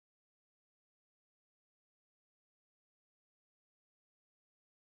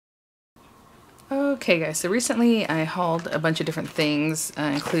Okay guys, so recently I hauled a bunch of different things,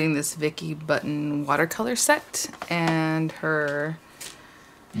 including this Vicki Boutin watercolor set and her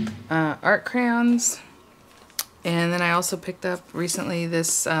art crayons. And then I also picked up recently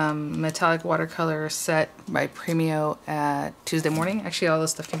this metallic watercolor set by Premio at Tuesday morning. Actually, all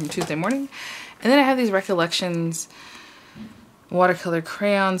this stuff came from Tuesday morning. And then I have these Recollections watercolor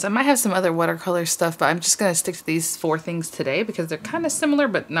crayons. I might have some other watercolor stuff, but I'm just going to stick to these 4 things today because they're kind of similar,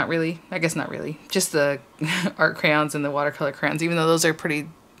 but not really. I guess not really. Just the art crayons and the watercolor crayons, even though those are pretty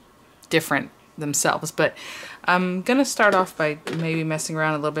different themselves. But I'm going to start off by maybe messing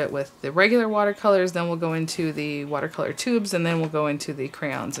around a little bit with the regular watercolors, then we'll go into the watercolor tubes, and then we'll go into the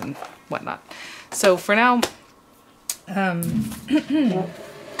crayons and whatnot. So for now, my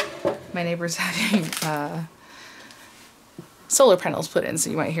neighbor's having solar panels put in, so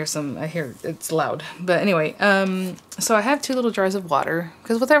you might hear some, I hear it's loud. But anyway, so I have 2 little jars of water,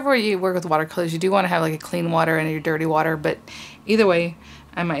 because whatever you work with watercolors, you do want to have like a clean water and your dirty water, but either way,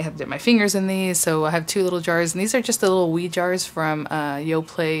 I might have to dip my fingers in these, so I have 2 little jars, and these are just the little wee jars from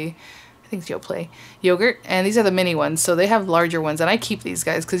Yoplait, I think it's Yoplait yogurt, and these are the mini ones, so they have larger ones, and I keep these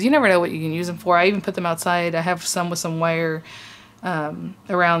guys, because you never know what you can use them for. I even put them outside. I have some with some wire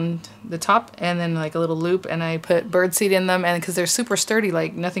around the top and then like a little loop, and I put birdseed in them, and because they're super sturdy,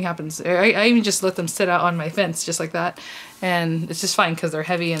 like nothing happens. I even just let them sit out on my fence just like that, and it's just fine because they're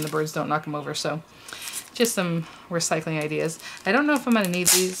heavy and the birds don't knock them over. So just some recycling ideas. I don't know if I'm going to need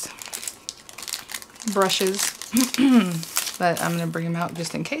these brushes but I'm going to bring them out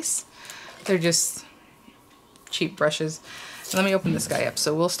just in case. They're just cheap brushes. Let me open this guy up.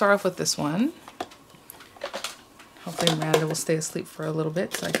 So we'll start off with this one. Hopefully Miranda will stay asleep for a little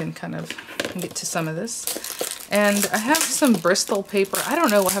bit so I can kind of get to some of this. And I have some Bristol paper. I don't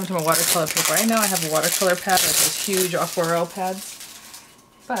know what happened to my watercolor paper. I know I have a watercolor pad, like those huge aquarelle pads,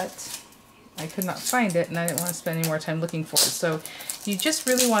 but I could not find it and I didn't want to spend any more time looking for it. So you just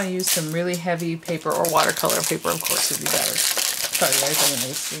really want to use some really heavy paper, or watercolor paper, of course, would be better. Sorry guys, I didn't know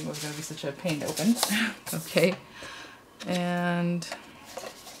this thing was going to be such a pain to open. Okay. And,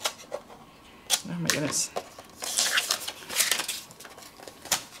 oh my goodness.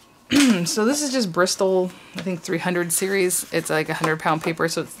 So this is just Bristol, I think 300 series. It's like 100-pound paper,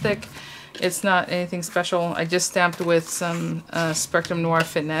 so it's thick. It's not anything special. I just stamped with some Spectrum Noir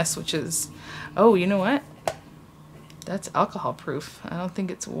Finesse, which is, oh, you know what? That's alcohol proof. I don't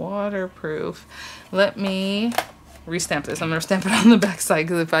think it's waterproof. Let me restamp this. I'm going to stamp it on the back side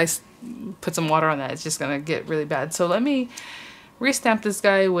because if I put some water on that, it's just going to get really bad. So let me restamp this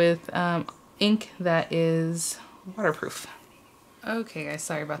guy with ink that is waterproof. Okay guys,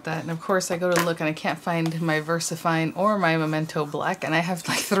 sorry about that. And of course I go to look and I can't find my VersaFine or my Memento Black, and I have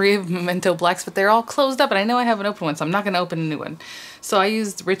like 3 Memento Blacks, but they're all closed up and I know I haven't opened one, so I'm not going to open a new one. So I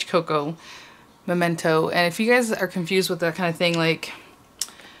used Rich Cocoa Memento, and if you guys are confused with that kind of thing, like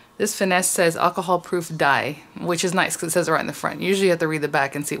this Finesse says alcohol proof dye, which is nice because it says it right in the front. Usually you have to read the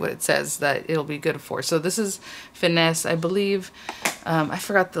back and see what it says that it'll be good for. So this is Finesse, I believe. I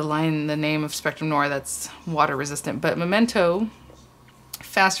forgot the name of Spectrum Noir that's water resistant, but Memento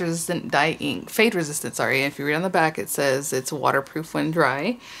fast resistant dye ink, fade resistant, sorry. And if you read on the back, it says it's waterproof when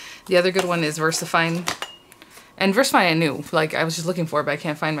dry. The other good one is VersaFine. And VersaFine I knew, like I was just looking for it, but I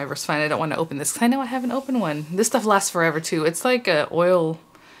can't find my VersaFine. I don't want to open this because I know I haven't opened one. This stuff lasts forever too. It's like a oil,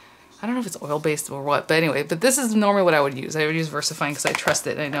 I don't know if it's oil based or what, but anyway, but this is normally what I would use. I would use VersaFine because I trust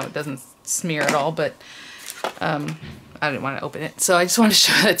it and I know it doesn't smear at all, but I didn't want to open it. So I just wanted to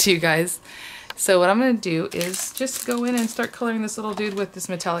show that to you guys. So what I'm going to do is just go in and start coloring this little dude with this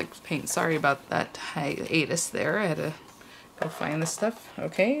metallic paint. Sorry about that hiatus there. I had to go find this stuff.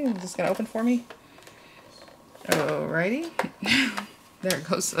 Okay, is this going to open for me? Alrighty. There it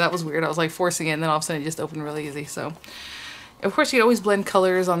goes. That was weird. I was like forcing it and then all of a sudden it just opened really easy. So, of course, you can always blend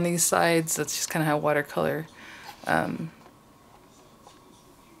colors on these sides. That's just kind of how watercolor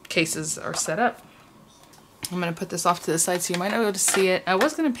cases are set up. I'm going to put this off to the side so you might not be able to see it. I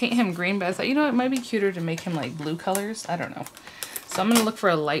was going to paint him green, but I thought, you know, it might be cuter to make him like blue colors. I don't know. So I'm going to look for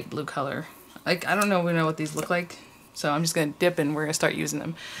a light blue color. Like, I don't know what these look like. So I'm just going to dip and we're going to start using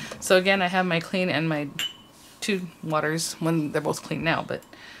them. So again, I have my clean and my 2 waters. One, they're both clean now, but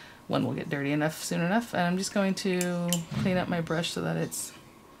one will get dirty enough soon enough. And I'm just going to clean up my brush so that it's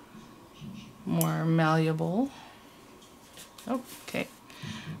more malleable. Okay.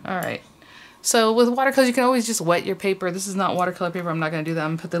 All right. So with watercolors, you can always just wet your paper. This is not watercolor paper. I'm not going to do that. I'm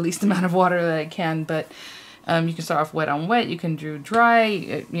going to put the least amount of water that I can, but you can start off wet on wet. You can do dry.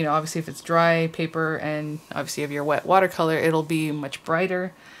 You know, obviously if it's dry paper and obviously if you're wet watercolor, it'll be much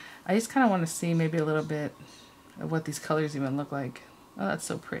brighter. I just kind of want to see maybe a little bit of what these colors even look like. Oh, that's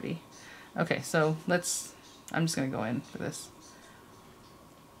so pretty. Okay, so I'm just gonna go in for this.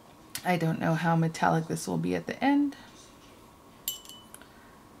 I don't know how metallic this will be at the end.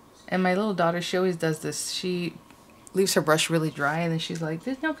 And my little daughter, she always does this. She leaves her brush really dry and then she's like,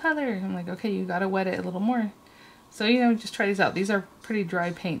 there's no color. I'm like, okay, you gotta wet it a little more. So, you know, just try these out. These are pretty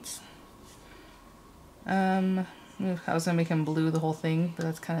dry paints. I was gonna make him blue the whole thing, but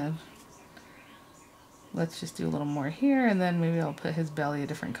that's kind of, let's just do a little more here, and then maybe I'll put his belly a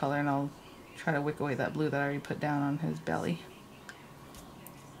different color and I'll try to wick away that blue that I already put down on his belly.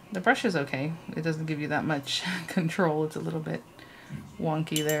 The brush is okay. It doesn't give you that much control. It's a little bit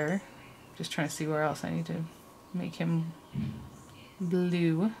wonky there. Just trying to see where else I need to make him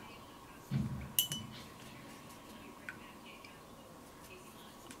blue.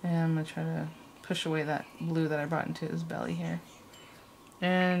 And I'm going to try to push away that blue that I brought into his belly here.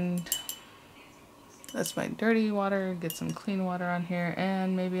 And that's my dirty water. Get some clean water on here.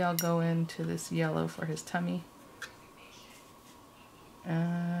 And maybe I'll go into this yellow for his tummy.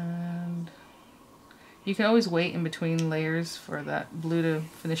 And you can always wait in between layers for that blue to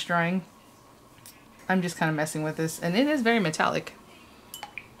finish drying. I'm just kind of messing with this. And it is very metallic.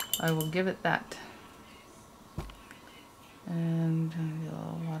 I will give it that. And a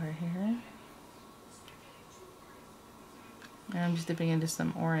little water here. And I'm just dipping into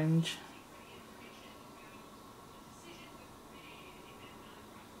some orange.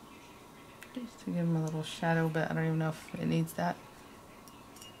 Just to give him a little shadow, but I don't even know if it needs that.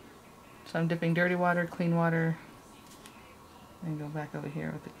 So I'm dipping dirty water, clean water, and go back over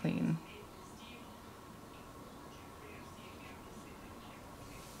here with the clean.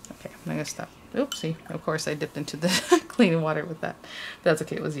 Okay, I'm gonna stop. Oopsie, of course I dipped into the clean water with that. But that's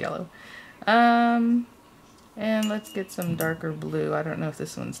okay, it was yellow. And let's get some darker blue. I don't know if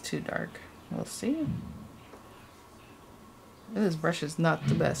this one's too dark. We'll see. This brush is not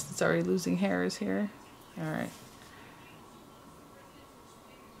the best. It's already losing hairs here. Alright.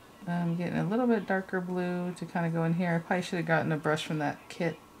 I'm getting a little bit darker blue to kind of go in here. I probably should have gotten a brush from that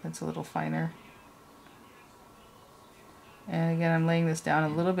kit that's a little finer. And again, I'm laying this down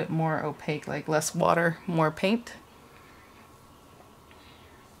a little bit more opaque, like less water, more paint.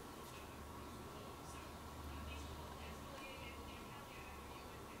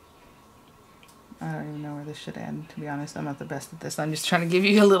 I don't even know where this should end, to be honest. I'm not the best at this. I'm just trying to give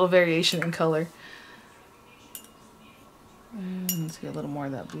you a little variation in color. And let's get a little more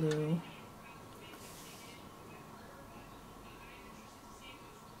of that blue.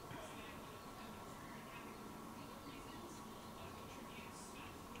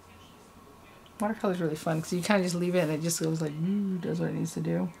 Watercolor is really fun because you kind of just leave it and it just goes like, does what it needs to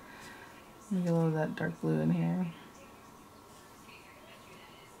do. Let me get a little of that dark blue in here.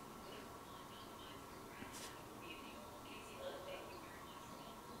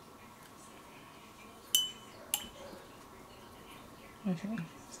 Okay,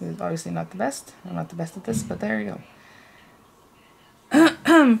 so it's obviously not the best. I'm not the best at this, but there you go.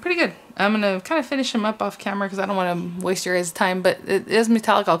 Pretty good. I'm going to kind of finish him up off camera because I don't want to waste your guys' time, but it is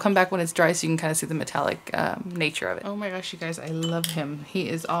metallic. I'll come back when it's dry so you can kind of see the metallic nature of it. Oh my gosh, you guys, I love him. He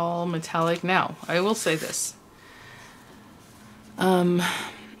is all metallic now. I will say this.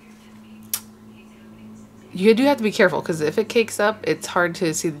 You do have to be careful because if it cakes up, it's hard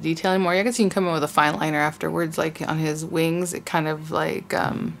to see the detail anymore. I guess you can come in with a fine liner afterwards, like on his wings. It kind of like,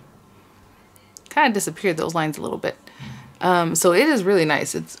 kind of disappeared those lines a little bit. So it is really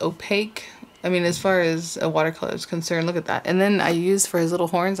nice. It's opaque. I mean, as far as a watercolor is concerned, look at that. And then I used for his little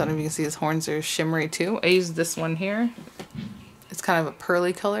horns, I don't know if you can see his horns are shimmery too. I used this one here. It's kind of a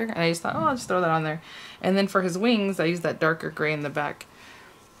pearly color. And I just thought, oh, I'll just throw that on there. And then for his wings, I used that darker gray in the back.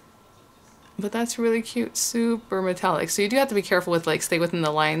 But that's really cute, super metallic. So you do have to be careful with like stay within the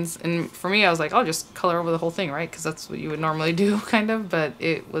lines. And for me, I was like, I'll just color over the whole thing, right? Because that's what you would normally do, kind of. But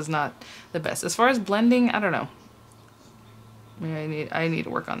it was not the best. As far as blending, I don't know. I need to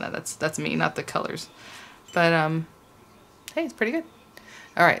work on that. That's me, not the colors. But hey, it's pretty good.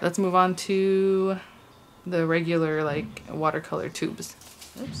 All right, let's move on to the regular like watercolor tubes.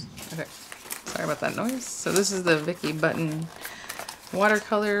 Oops. Okay. Sorry about that noise. So this is the Vicki Boutin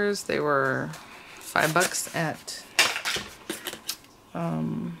watercolors. They were $5 at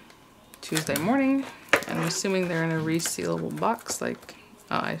Tuesday morning, and I'm assuming they're in a resealable box. Like,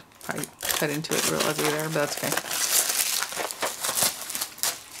 oh, I probably cut into it real ugly there, but that's okay.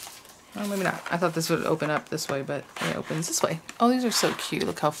 Oh, maybe not. I thought this would open up this way, but it opens this way. Oh, these are so cute.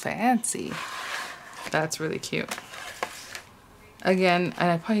 Look how fancy. That's really cute. Again,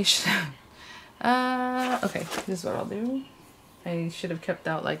 and I probably should have... okay, this is what I'll do. I should have kept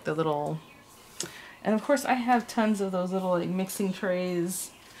out like the little... And of course I have tons of those little like mixing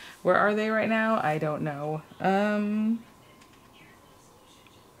trays Where are they right now? I don't know.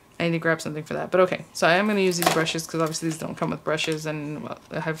 I need to grab something for that, but okay. So I am going to use these brushes because obviously these don't come with brushes, and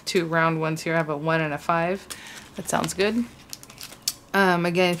I have two round ones here. I have a 1 and a 5. That sounds good.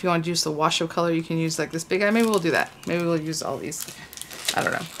 Again, if you want to use the wash of color, you can use like this big guy. Maybe we'll do that. Maybe we'll use all these. I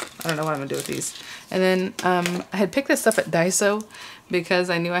don't know. I don't know what I'm going to do with these. And then I had picked this up at Daiso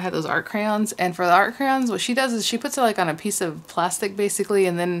because I knew I had those art crayons. And for the art crayons, what she does is she puts it like on a piece of plastic basically,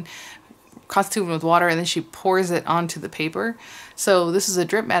 and then constituted with water, and then she pours it onto the paper. So this is a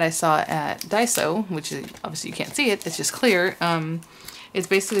drip mat I saw at Daiso, which is, obviously you can't see it, it's just clear. It's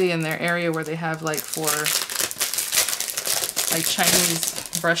basically in their area where they have like for like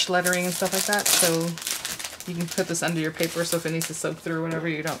Chinese brush lettering and stuff like that. So you can put this under your paper, so if it needs to soak through whenever,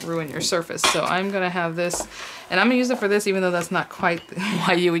 you don't ruin your surface. So I'm gonna have this, and I'm gonna use it for this, even though that's not quite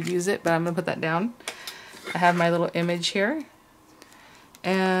why you would use it, but I'm gonna put that down. I have my little image here.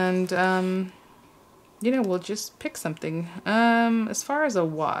 And, you know, we'll just pick something. As far as a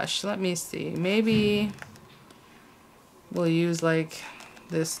wash, let me see. Maybe we'll use like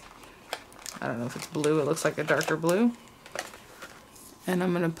this, I don't know if it's blue, it looks like a darker blue. And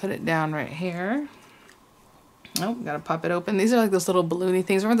I'm gonna put it down right here. Oh, gotta pop it open. These are like those little balloony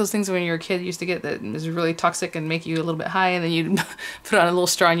things. Remember those things when you were a kid you used to get that was really toxic and make you a little bit high, and then you'd put on a little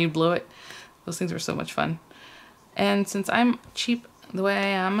straw and you'd blow it? Those things were so much fun. And since I'm cheap the way I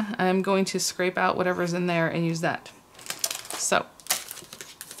am, I'm going to scrape out whatever's in there and use that. So,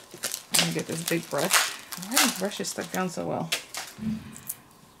 I'm gonna get this big brush. Why are these brushes stuck down so well?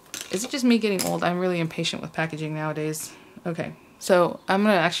 Is it just me getting old? I'm really impatient with packaging nowadays. Okay, so I'm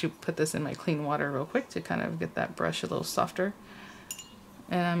gonna actually put this in my clean water real quick to kind of get that brush a little softer.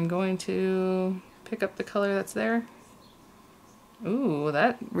 And I'm going to pick up the color that's there. Ooh,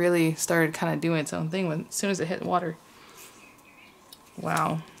 that really started kind of doing its own thing as soon as it hit water.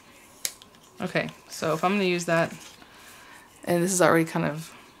 Wow. Okay, so if I'm going to use that, and this is already kind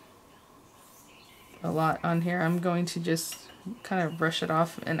of a lot on here, I'm going to just kind of brush it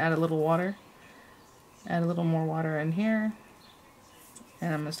off and add a little water. Add a little more water in here,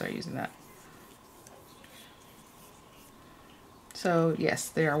 and I'm going to start using that. So yes,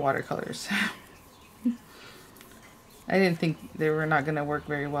 they are watercolors. I didn't think they were not going to work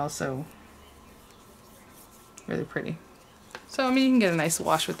very well, so really pretty. So, I mean, you can get a nice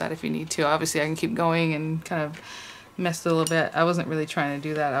wash with that if you need to. Obviously, I can keep going and kind of mess it a little bit. I wasn't really trying to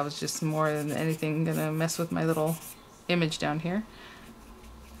do that. I was just more than anything going to mess with my little image down here.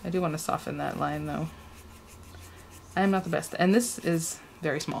 I do want to soften that line, though. I am not the best. And this is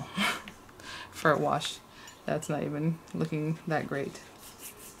very small for a wash. That's not even looking that great.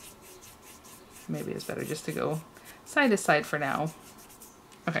 Maybe it's better just to go side to side for now.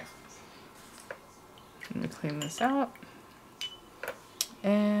 Okay. Let me clean this out.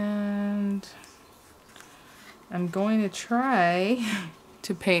 And I'm going to try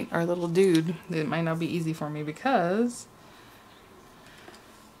to paint our little dude. It might not be easy for me because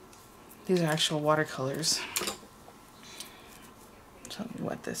these are actual watercolors. So let me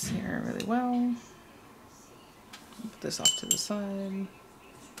wet this here really well. Put this off to the side.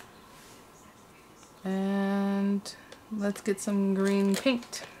 And let's get some green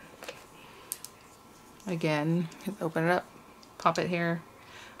paint. Again, open it up, pop it here.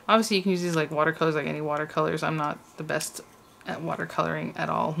 Obviously you can use these like watercolors, like any watercolors. I'm not the best at watercoloring at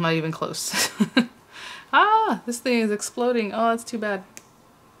all, not even close. Ah, this thing is exploding. Oh, that's too bad.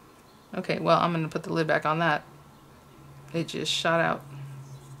 Okay, well, I'm gonna put the lid back on that. It just shot out,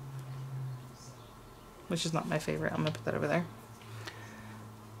 which is not my favorite. I'm gonna put that over there.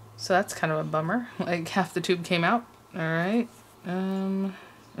 So that's kind of a bummer. Like half the tube came out. All right. Oh,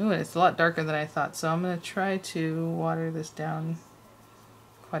 it's a lot darker than I thought, so I'm gonna try to water this down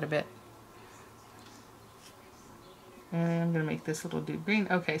quite a bit. And I'm gonna make this little dude green.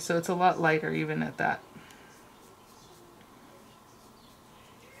 Okay, so it's a lot lighter even at that.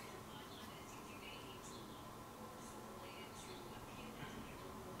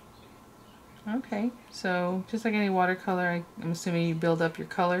 Okay, so just like any watercolor, I'm assuming you build up your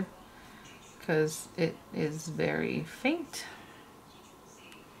color because it is very faint.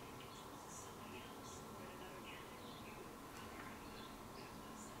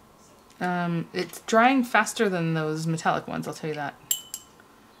 It's drying faster than those metallic ones, I'll tell you that.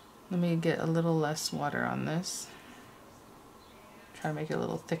 Let me get a little less water on this. Try to make it a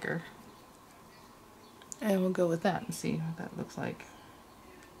little thicker. And we'll go with that and see what that looks like.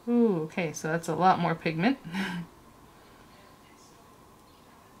 Ooh, okay, so that's a lot more pigment.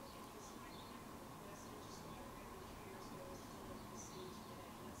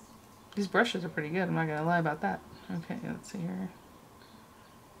 These brushes are pretty good, I'm not gonna lie about that. Okay, let's see here.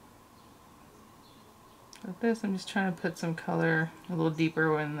 With this, I'm just trying to put some color a little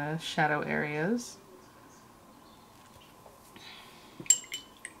deeper in the shadow areas.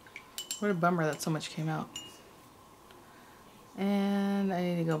 What a bummer that so much came out. And I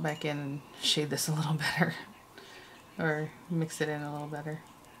need to go back in and shade this a little better. Or mix it in a little better.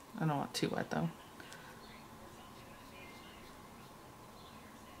 I don't want too wet though.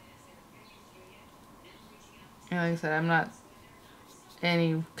 And like I said, I'm not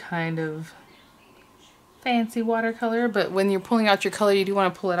any kind of fancy watercolor, but when you're pulling out your color, you do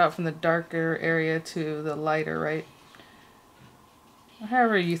want to pull it out from the darker area to the lighter, right?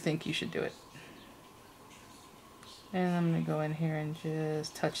 However you think you should do it. And I'm going to go in here and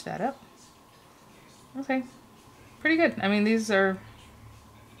just touch that up. Okay, pretty good. I mean, these are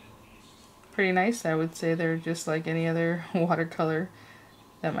pretty nice. I would say they're just like any other watercolor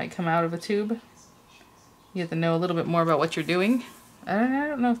that might come out of a tube. You have to know a little bit more about what you're doing. I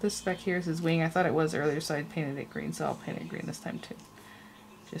don't know if this back here is his wing. I thought it was earlier, so I painted it green, so I'll paint it green this time too.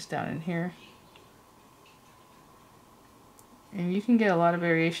 Just down in here. And you can get a lot of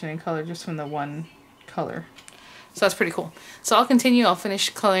variation in color just from the one color. So that's pretty cool. So I'll continue. I'll finish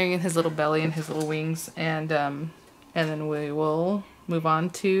coloring in his little belly and his little wings, and then we will move on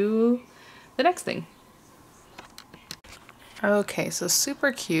to the next thing. Okay, so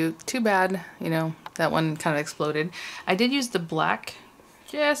super cute. Too bad, you know, that one kind of exploded. I did use the black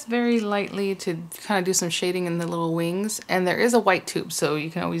just very lightly to kind of do some shading in the little wings, and there is a white tube, so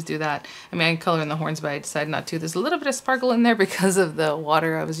you can always do that. I mean, I can color in the horns, but I decided not to. There's a little bit of sparkle in there because of the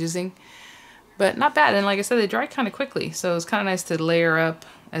water I was using, but not bad. And like I said, they dry kind of quickly, so it's kind of nice to layer up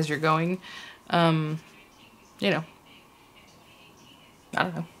as you're going. You know, I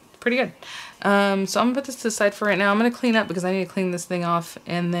don't know. Pretty good. So I'm gonna put this to the side for right now. I'm gonna clean up because I need to clean this thing off,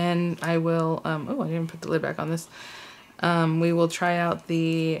 and then I will, oh, I didn't put the lid back on this. We will try out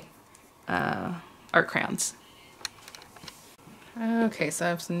the art crayons. Okay, so I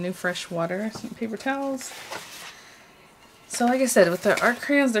have some new fresh water, some paper towels. So like I said, with the art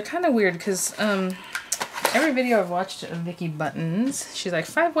crayons, they're kind of weird because every video I've watched of Vicki Boutin's, she's like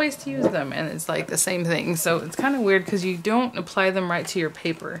 5 ways to use them, and it's like the same thing. So it's kind of weird because you don't apply them right to your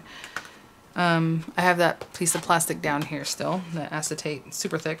paper. I have that piece of plastic down here still, the acetate,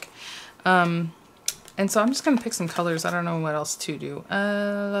 super thick. And so I'm just going to pick some colors. I don't know what else to do.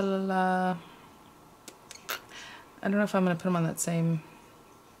 I don't know if I'm going to put them on that same...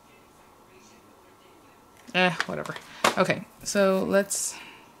 whatever. Okay, so let's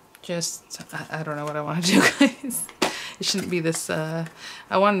just... I don't know what I want to do, guys. It shouldn't be this... I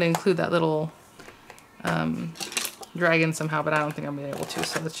wanted to include that little dragon somehow, but I don't think I'm going to be able to.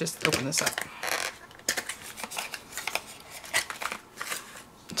 So let's just open this up.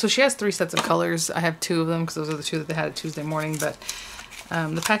 So she has 3 sets of colors. I have 2 of them because those are the 2 that they had at Tuesday morning, but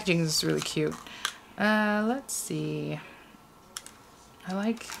the packaging is really cute. Let's see. I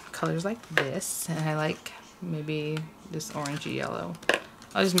like colors like this, and I like maybe this orangey yellow.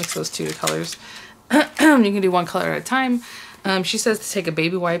 I'll just mix those 2 colors. You can do 1 color at a time. She says to take a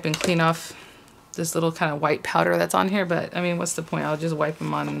baby wipe and clean off this little kind of white powder that's on here, but I mean, what's the point? I'll just wipe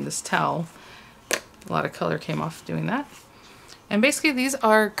them on this towel. A lot of color came off doing that. And basically these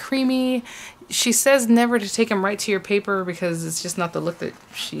are creamy. She says never to take them right to your paper because it's just not the look that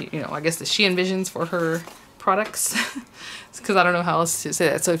she, you know, I guess that she envisions for her products. Because I don't know how else to say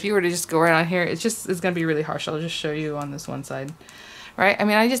that. So if you were to just go right on here, it's going to be really harsh. I'll just show you on this one side. Right? I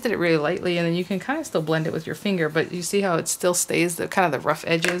mean, I just did it really lightly, and then you can kind of still blend it with your finger, but you see how it still stays the kind of the rough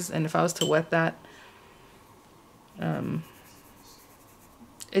edges, and if I was to wet that,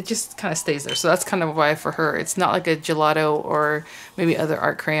 it just kind of stays there. So that's kind of why for her, it's not like a gelato or maybe other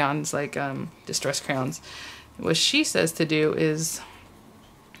art crayons like distress crayons. What she says to do is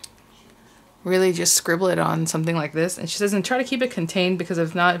really just scribble it on something like this. And she says, and try to keep it contained, because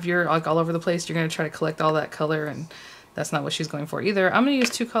if not, if you're like all over the place, you're going to try to collect all that color, and that's not what she's going for either. I'm going to use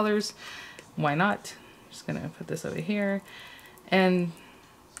 2 colors. Why not? Just going to put this over here, and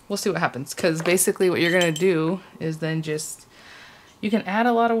we'll see what happens. Because basically what you're going to do is then just, you can add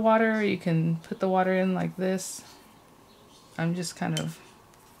a lot of water. You can put the water in like this. I'm just kind of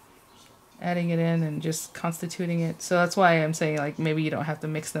adding it in and just constituting it. So that's why I'm saying, like, maybe you don't have to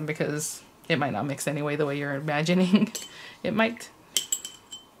mix them, because it might not mix anyway the way you're imagining it might.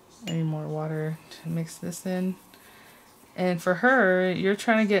 Any more water to mix this in. And for her, you're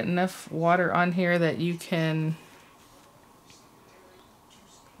trying to get enough water on here that you can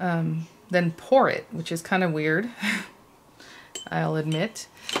then pour it, which is kind of weird, I'll admit.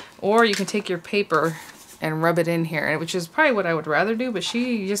 Or you can take your paper and rub it in here, which is probably what I would rather do, but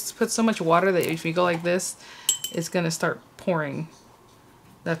she just puts so much water that if you go like this, it's going to start pouring.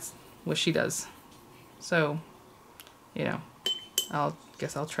 That's what she does. So, you know,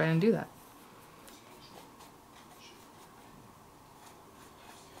 guess I'll try and do that.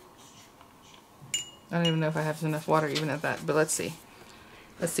 I don't even know if I have enough water even at that, but let's see.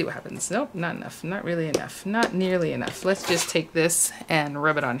 Let's see what happens. Nope, not enough. Not really enough. Not nearly enough. Let's just take this and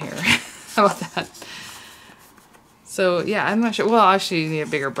rub it on here. How about that? So yeah, I'm not sure. Well, I actually need a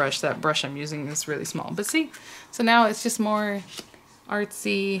bigger brush. That brush I'm using is really small. But see, so now it's just more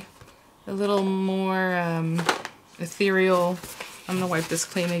artsy, a little more ethereal. I'm gonna wipe this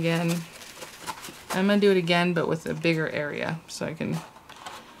clean again. I'm gonna do it again, but with a bigger area, so I can.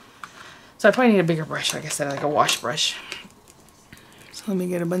 So I probably need a bigger brush, like I said, like a wash brush. So let me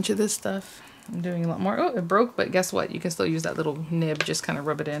get a bunch of this stuff. I'm doing a lot more. Oh, it broke, but guess what? You can still use that little nib, just kind of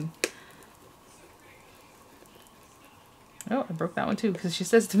rub it in. Oh, I broke that one too, because she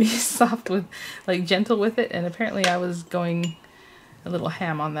says to be soft with, like gentle with it, and apparently I was going a little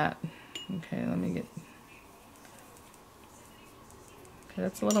ham on that. Okay, let me get, okay,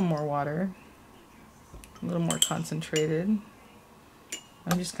 that's a little more water, a little more concentrated.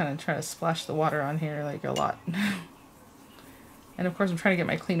 I'm just kind of trying to splash the water on here like a lot. And of course I'm trying to get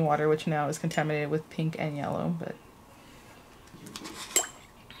my clean water, which now is contaminated with pink and yellow, but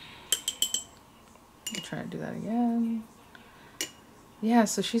I'll try to do that again. Yeah,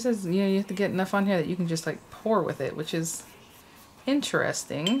 so she says, you know, you have to get enough on here that you can just like pour with it, which is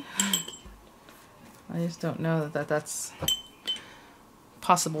interesting. I just don't know that's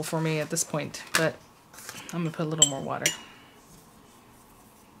possible for me at this point, but I'm gonna put a little more water.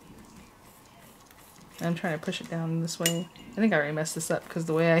 I'm trying to push it down this way. I think I already messed this up because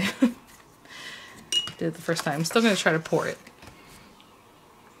the way I did it the first time. I'm still gonna try to pour it.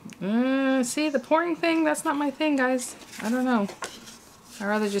 See, the pouring thing, that's not my thing, guys. I don't know. I'd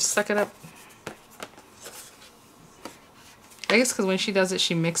rather just suck it up. I guess because when she does it,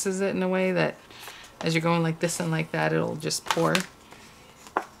 she mixes it in a way that as you're going like this and like that, it'll just pour.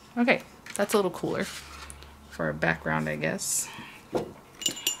 Okay, that's a little cooler for a background, I guess.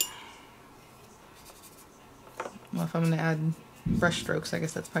 Well, if I'm going to add brush strokes, I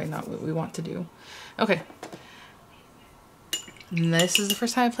guess that's probably not what we want to do. Okay. And this is the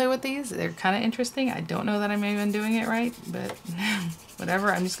first time I play with these. They're kind of interesting. I don't know that I'm even doing it right, but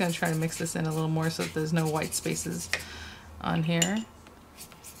whatever. I'm just going to try to mix this in a little more so that there's no white spaces on here.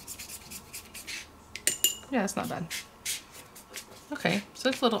 Yeah, it's not bad. Okay, so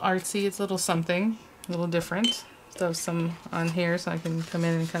it's a little artsy. It's a little something, a little different. So some on here so I can come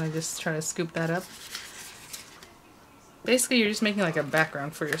in and kind of just try to scoop that up. Basically, you're just making like a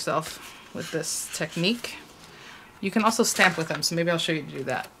background for yourself with this technique. You can also stamp with them, so maybe I'll show you to do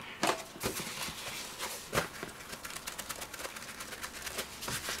that.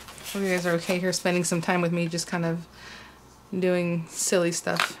 Hope you guys are okay here spending some time with me just kind of doing silly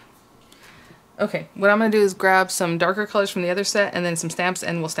stuff. Okay, what I'm going to do is grab some darker colors from the other set and then some stamps,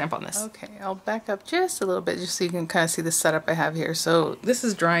 and we'll stamp on this. Okay, I'll back up just a little bit just so you can kind of see the setup I have here. So this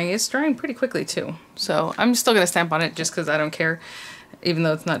is drying. It's drying pretty quickly too. So I'm still going to stamp on it just because I don't care, even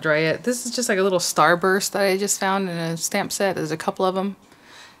though it's not dry yet. This is just like a little starburst that I just found in a stamp set. There's a couple of them.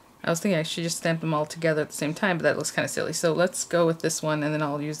 I was thinking I should just stamp them all together at the same time, but that looks kind of silly. So let's go with this one, and then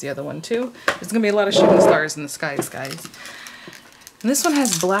I'll use the other one too. There's going to be a lot of shooting stars in the skies, guys. And this one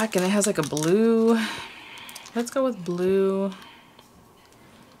has black and it has like a blue. Let's go with blue.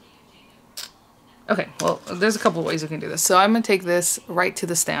 Okay, well, there's a couple of ways we can do this. So I'm going to take this right to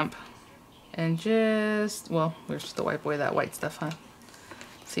the stamp and just, well, we're just to wipe away that white stuff, huh?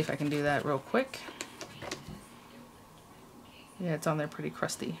 See if I can do that real quick. Yeah, it's on there pretty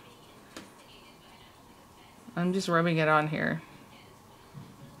crusty. I'm just rubbing it on here.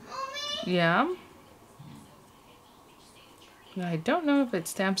 Yeah. I don't know if it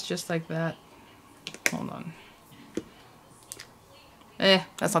stamps just like that. Hold on.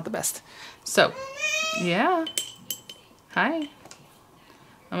 That's not the best. So, yeah. Hi. I'm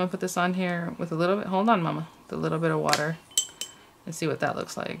gonna put this on here with a little bit, hold on mama, with a little bit of water and see what that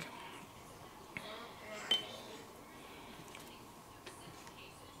looks like.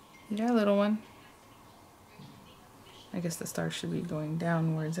 Yeah, little one. I guess the star should be going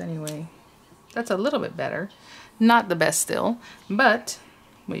downwards anyway. That's a little bit better. Not the best still, but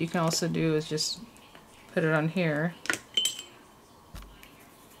what you can also do is just put it on here.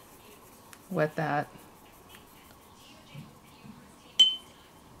 Wet that.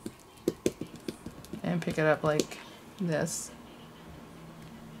 And pick it up like this.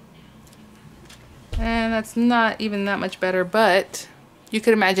 And that's not even that much better, but you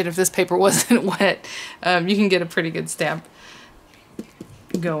could imagine if this paper wasn't wet, you can get a pretty good stamp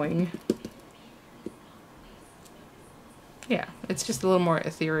going. Yeah, it's just a little more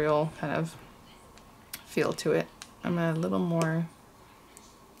ethereal, kind of feel to it. I'm gonna add a little more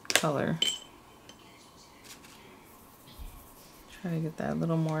color. Try to get that a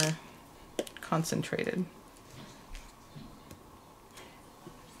little more concentrated.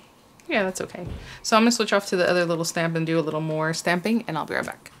 Yeah, that's okay. So I'm gonna switch off to the other little stamp and do a little more stamping, and I'll be right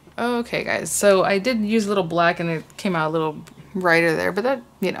back. Okay guys, so I did use a little black and it came out a little brighter there, but that,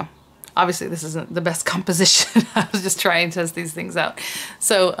 you know, obviously this isn't the best composition. I was just trying to test these things out.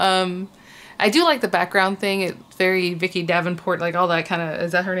 So I do like the background thing. It's very Vicki Davenport, like all that kind of,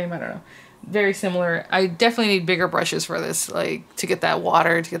 is that her name? I don't know. Very similar. I definitely need bigger brushes for this, like to get that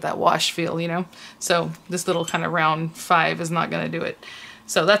water, to get that wash feel, you know? So this little kind of round 5 is not gonna do it.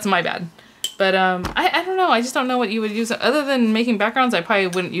 So that's my bad. But I don't know. I just don't know what you would use it. Other than making backgrounds, I probably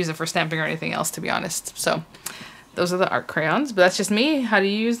wouldn't use it for stamping or anything else, to be honest. So those are the art crayons. But that's just me. How do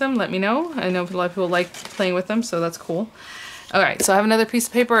you use them? Let me know. I know a lot of people like playing with them, so that's cool. Alright, so I have another piece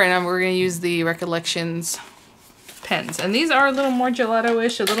of paper, and we're going to use the Recollections pens. And these are a little more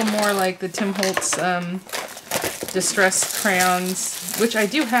gelato-ish, a little more like the Tim Holtz distress crayons, which I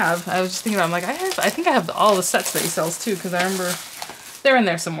do have. I was just thinking about, I'm like, I think I have all the sets that he sells too, because I remember they're in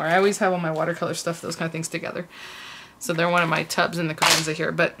there somewhere. I always have all my watercolor stuff, those kind of things together. So they're one of my tubs in the carenza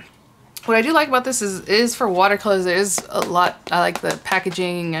here. But what I do like about this is for watercolors, there is a lot. I like the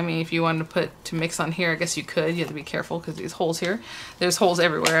packaging. I mean, if you wanted to mix on here, I guess you could. You have to be careful because these holes here. There's holes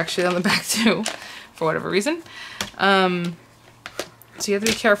everywhere actually on the back too, for whatever reason. So you have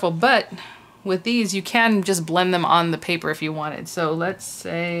to be careful. But with these, you can just blend them on the paper if you wanted. So let's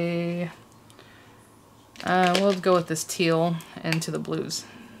say we'll go with this teal and to the blues.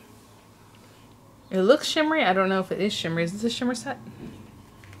 It looks shimmery. I don't know if it is shimmery. Is this a shimmer set?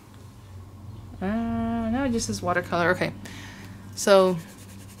 No, it just is watercolor. Okay. So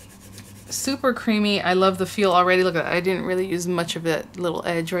super creamy. I love the feel already. Look at that. I didn't really use much of that little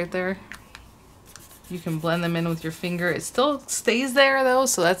edge right there. You can blend them in with your finger. It still stays there though,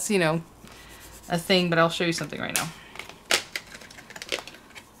 so that's, you know, a thing, but I'll show you something right now.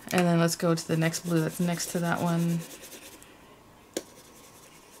 And then let's go to the next blue that's next to that one.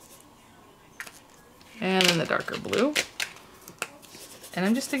 And then the darker blue. And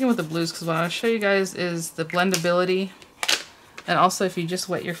I'm just sticking with the blues because what I'll show you guys is the blendability. And also if you just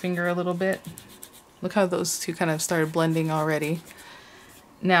wet your finger a little bit. Look how those two kind of started blending already.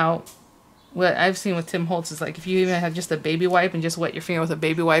 Now, what I've seen with Tim Holtz is like if you even have just a baby wipe and just wet your finger with a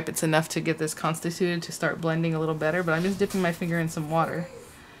baby wipe, it's enough to get this constituted to start blending a little better. But I'm just dipping my finger in some water.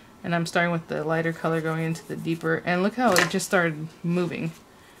 And I'm starting with the lighter color going into the deeper. And look how it just started moving.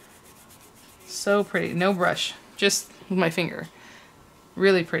 So pretty. No brush. Just with my finger.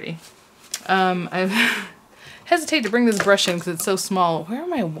 Really pretty. I hesitate to bring this brush in because it's so small. Where are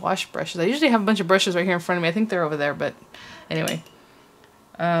my wash brushes? I usually have a bunch of brushes right here in front of me. I think they're over there, but anyway.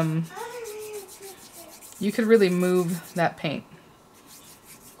 You could really move that paint.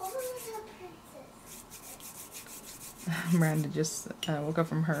 Miranda just woke up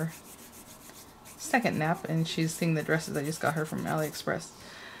from her second nap and she's seeing the dresses I just got her from AliExpress.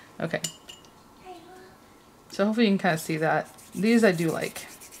 Okay. So hopefully you can kind of see that. These I do like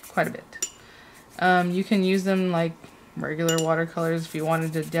quite a bit. You can use them like regular watercolors if you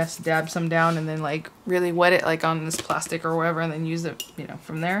wanted to just dab some down and then like really wet it like on this plastic or whatever and then use it, you know,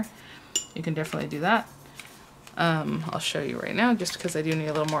 from there. You can definitely do that. I'll show you right now just because I do need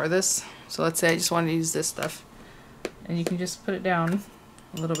a little more of this. So let's say I just wanted to use this stuff. And you can just put it down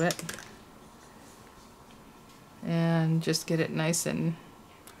a little bit and just get it nice and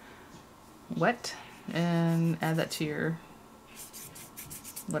wet and add that to your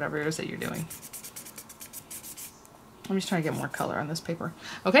whatever it is that you're doing. I'm just trying to get more color on this paper.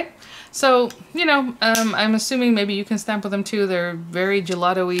 Okay, so, you know, I'm assuming maybe you can stamp with them too. They're very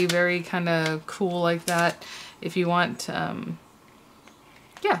gelato-y, very kind of cool like that. If you want,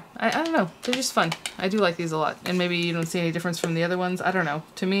 yeah, I don't know. They're just fun. I do like these a lot. And maybe you don't see any difference from the other ones. I don't know.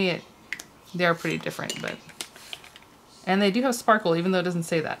 To me, they are pretty different, but... And they do have sparkle, even though it doesn't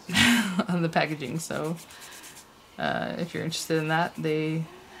say that on the packaging. So, if you're interested in that, they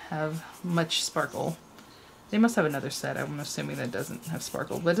have much sparkle. They must have another set. I'm assuming that doesn't have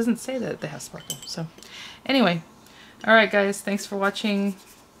sparkle. But it doesn't say that they have sparkle. So, anyway. Alright, guys. Thanks for watching.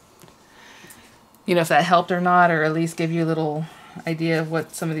 You know, if that helped or not, or at least give you a little idea of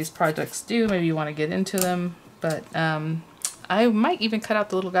what some of these projects do. Maybe you want to get into them. But I might even cut out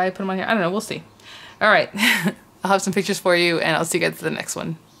the little guy, put him on here. I don't know. We'll see. Alright. I'll have some pictures for you, and I'll see you guys to the next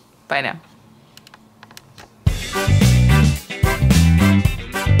one. Bye now.